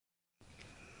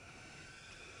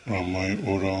Ramai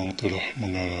orang telah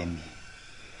mengalami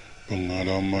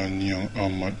pengalaman yang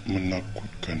amat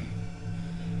menakutkan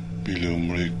bila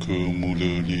mereka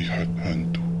mula lihat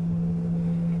hantu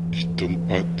di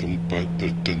tempat-tempat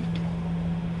tertentu,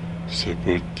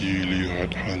 seperti lihat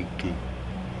hantu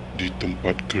di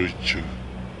tempat kerja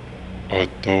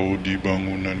atau di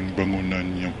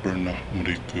bangunan-bangunan yang pernah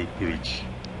mereka pergi.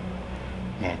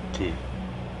 Maka,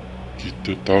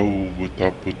 kita tahu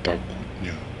betapa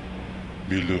takutnya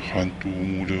bila hantu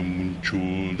mula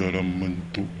muncul dalam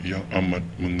bentuk yang amat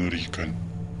mengerikan.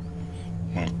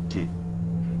 Maka,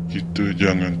 kita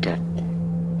jangan takut.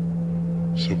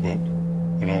 Sebab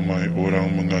ramai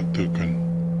orang mengatakan,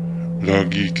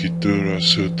 lagi kita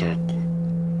rasa takut,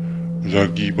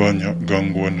 lagi banyak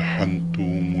gangguan hantu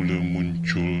mula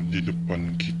muncul di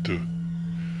depan kita.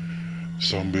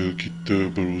 Sambil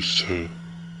kita berusaha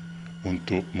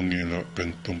untuk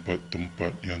mengelakkan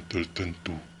tempat-tempat yang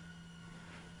tertentu.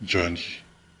 Jadi,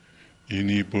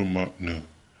 ini bermakna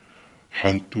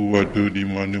hantu ada di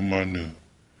mana-mana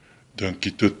dan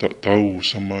kita tak tahu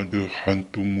sama ada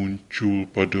hantu muncul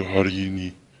pada hari ini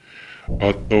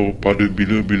atau pada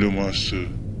bila-bila masa.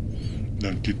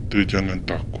 Dan kita jangan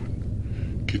takut.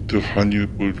 Kita hanya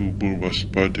perlu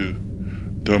berwaspada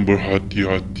dan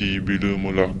berhati-hati bila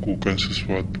melakukan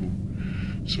sesuatu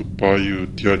supaya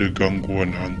tiada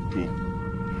gangguan hantu.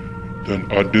 Dan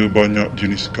ada banyak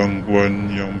jenis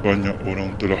gangguan yang banyak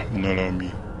orang telah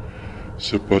mengalami,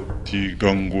 seperti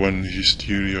gangguan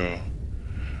histeria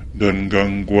dan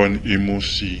gangguan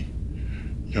emosi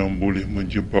yang boleh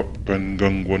menyebabkan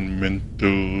gangguan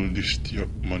mental di setiap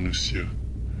manusia.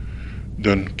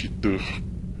 Dan kita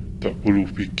tak perlu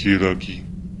fikir lagi.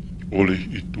 Oleh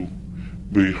itu,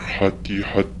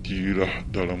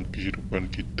 berhati-hatilah dalam kehidupan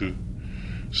kita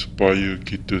supaya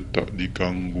kita tak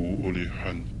diganggu oleh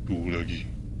hantu lagi.